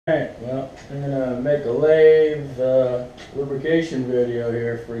Alright, well, I'm gonna make a lathe lubrication video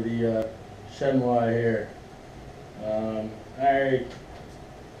here for the Shenwai here. I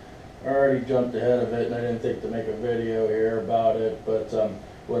already jumped ahead of it and I didn't think to make a video here about it, but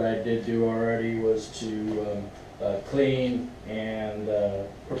what I did do already was to clean and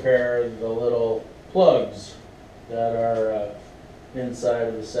prepare the little plugs that are inside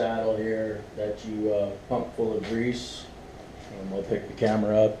of the saddle here that you pump full of grease. I'll pick the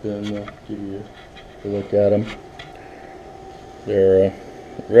camera up and give you a look at them. They're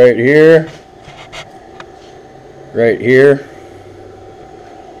right here, right here.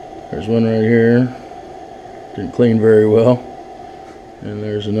 There's one right here. Didn't clean very well. And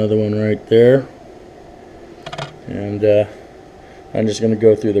there's another one right there. And I'm just going to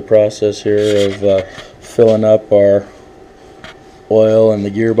go through the process here of filling up our oil in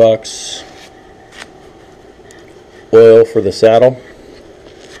the gearbox. Oil for the saddle,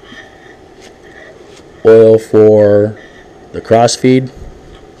 oil for the crossfeed,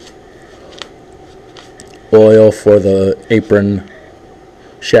 oil for the apron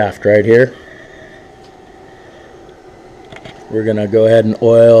shaft right here. We're going to go ahead and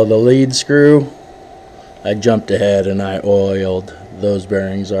oil the lead screw. I jumped ahead and I oiled those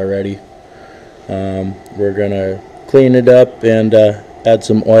bearings already. We're going to clean it up and add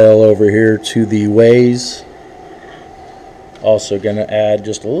some oil over here to the ways. Also going to add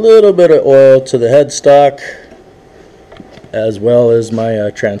just a little bit of oil to the headstock, as well as my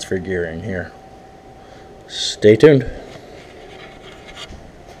transfer gearing here. Stay tuned.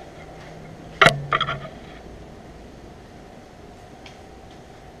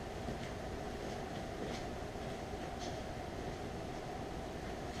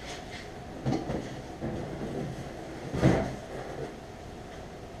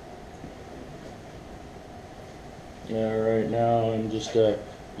 Yeah, right now I'm just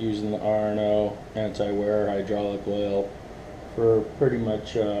using the R&O anti-wear hydraulic oil for pretty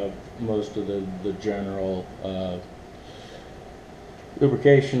much most of the general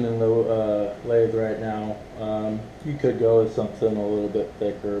lubrication in the lathe right now. You could go with something a little bit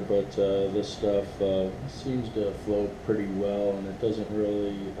thicker, but this stuff seems to flow pretty well and it doesn't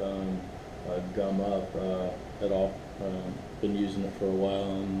really gum up at all. Been using it for a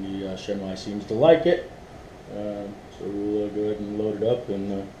while and the Shenwai seems to like it. So we'll go ahead and load it up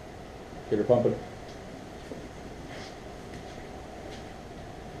and get her pumping.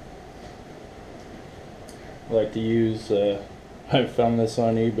 I like to use, I found this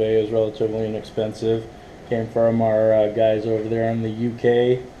on eBay, it was relatively inexpensive. Came from our guys over there in the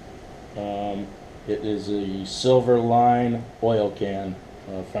UK. It is a silver line oil can.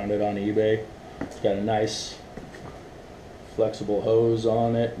 Found it on eBay. It's got a nice flexible hose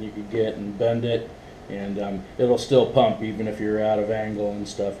on it. You can get and bend it. And it'll still pump even if you're out of angle and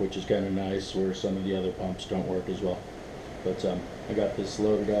stuff, which is kind of nice, where some of the other pumps don't work as well. But I got this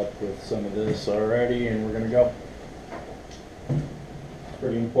loaded up with some of this already and we're going to go. It's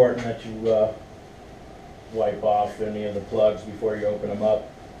pretty important that you wipe off any of the plugs before you open them up,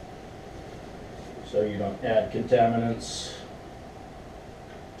 so you don't add contaminants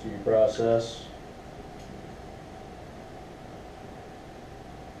to your process.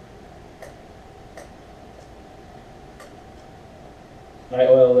 I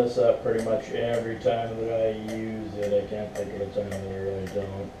oil this up pretty much every time that I use it. I can't think of a time that I really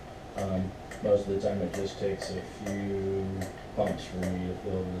don't. Most of the time it just takes a few pumps for me to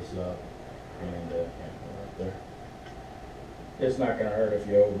fill this up. And right there. It's not going to hurt if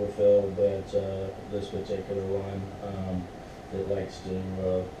you overfill, but this particular one, it likes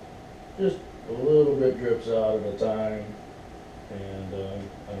to just a little bit drips out at a time. And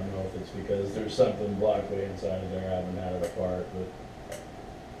I don't know if it's because there's something blocked way inside of there. I haven't had it apart, but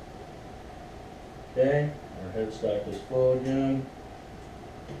okay, our headstock is full again.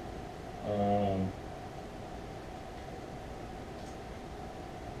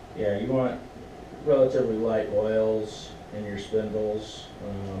 Yeah, you want relatively light oils in your spindles,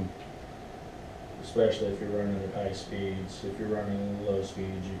 especially if you're running at high speeds. If you're running at low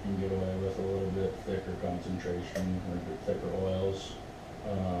speeds, you can get away with a little bit thicker concentration or thicker oils. I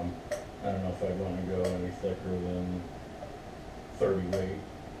don't know if I'd want to go any thicker than 30 weight,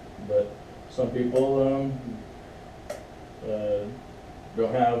 but some people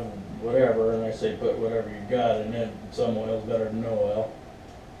don't have whatever, and I say put whatever you got in it. Some oil's better than no oil.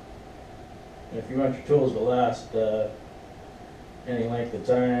 And if you want your tools to last any length of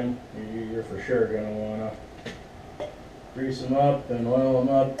time, you're for sure going to want to grease them up and oil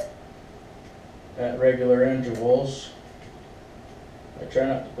them up at regular intervals. I try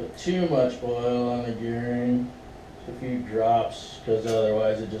not to put too much oil on the gearing a few drops, because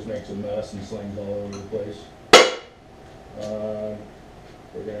otherwise it just makes a mess and slings all over the place.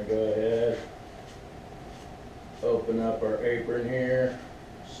 We're gonna go ahead, open up our apron here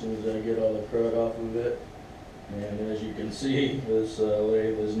as soon as I get all the crud off of it. And as you can see, this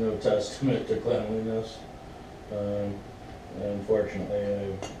lathe is no testament to cleanliness. Unfortunately,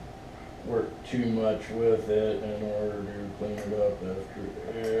 I've worked too much with it in order to clean it up after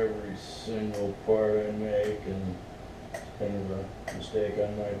every single part I make, and it's kind of a mistake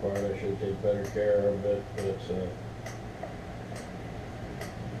on my part. I should take better care of it, but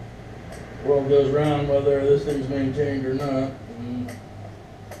world goes round whether this thing's maintained or not.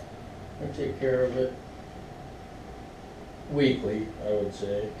 I take care of it weekly, I would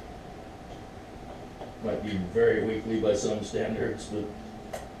say. Might be very weekly by some standards, but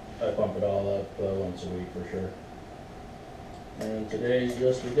I pump it all up once a week for sure. And today's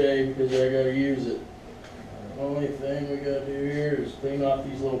just the day because I gotta use it. The only thing we gotta do here is clean off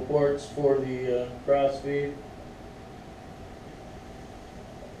these little ports for the cross feed.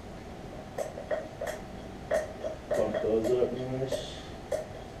 Pump those up nice.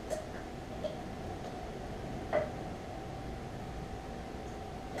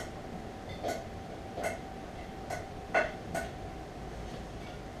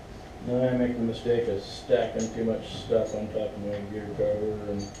 Then I make the mistake of stacking too much stuff on top of my gear cover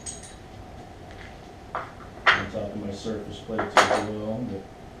and on top of my surface plates as well.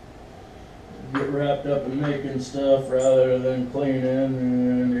 But get wrapped up in making stuff rather than cleaning,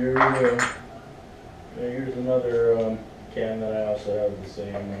 and here we go. Here's another can that I also have the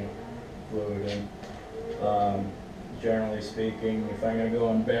same fluid in. Generally speaking, if I'm going to go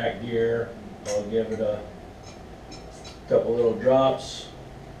on back gear, I'll give it a couple little drops.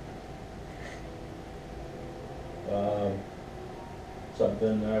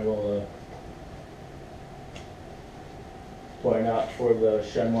 Something I will point out for the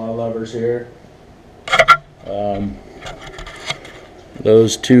Shenwai lovers here.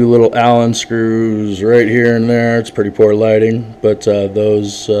 Those two little Allen screws right here and there, it's pretty poor lighting, but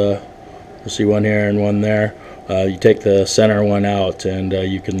those, you'll see one here and one there. You take the center one out and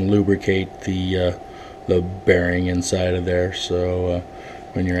you can lubricate the bearing inside of there. So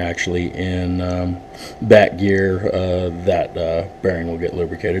when you're actually in back gear, that bearing will get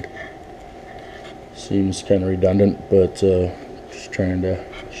lubricated. Seems kind of redundant, but just trying to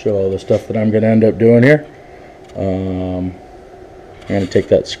show all the stuff that I'm going to end up doing here. I'm going to take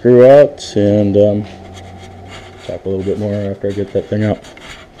that screw out and talk a little bit more after I get that thing out.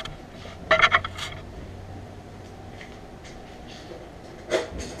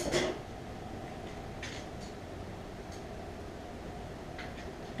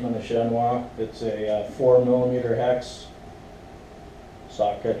 On the Shenwai, it's a 4mm hex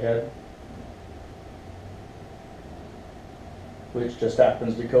socket head, which just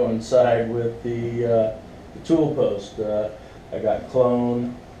happens to coincide with the tool post. I got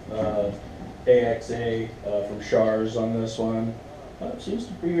clone AXA from Shars on this one. It seems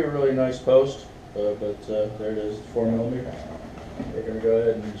to be a really nice post, but there it is, 4mm. We're going to go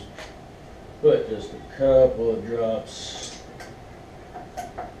ahead and just put just a couple of drops.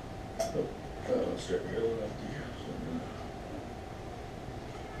 Let's start filling up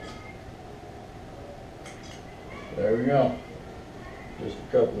the. There we go. Just a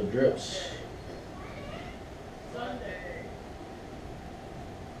couple of drips. Sunday.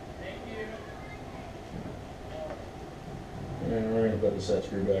 Thank you. And we're going to put the set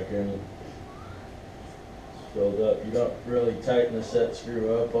screw back in. It's filled up. You don't really tighten the set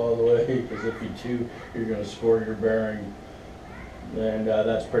screw up all the way, because if you do, you're going to score your bearing. And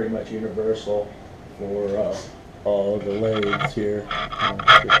that's pretty much universal for all of the lathes here.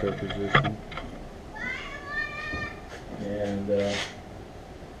 Shift our position. And it's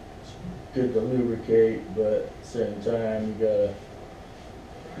good to lubricate, but at the same time you gotta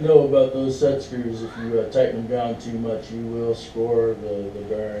know about those set screws. If you tighten them down too much, you will score the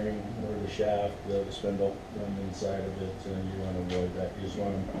bearing or the shaft, the spindle on the inside of it, and you want to avoid that. You just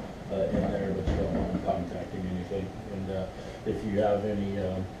want them in there, but you don't want them contacting anything. And if you have any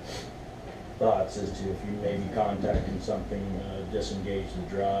thoughts as to if you may be contacting something, disengage the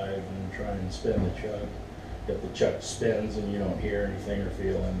drive and try and spin the chuck. If the chuck spins and you don't hear anything or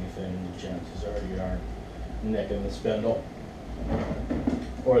feel anything, the chances are you aren't nicking the spindle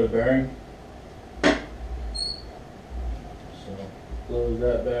or the bearing. So close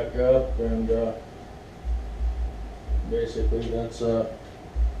that back up, and basically that's got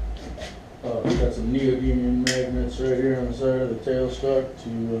some neodymium magnets right here on the side of the tailstock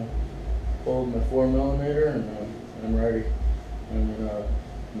to hold my 4mm, and I'm ready. I'm gonna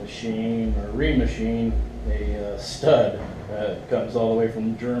machine or remachine a stud that comes all the way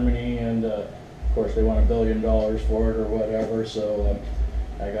from Germany, and of course they want $1 billion for it or whatever. So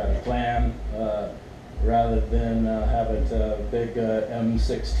I got a plan. Rather than have it big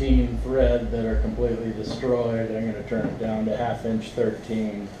M16 thread that are completely destroyed, I'm going to turn it down to 1/2"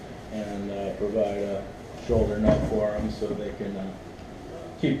 13 and provide a shoulder nut for them so they can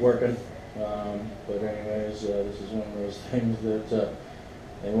keep working. But anyways, this is one of those things that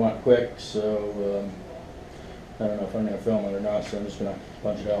they want quick, so I don't know if I'm going to film it or not, so I'm just going to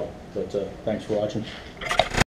punch it out. But thanks for watching.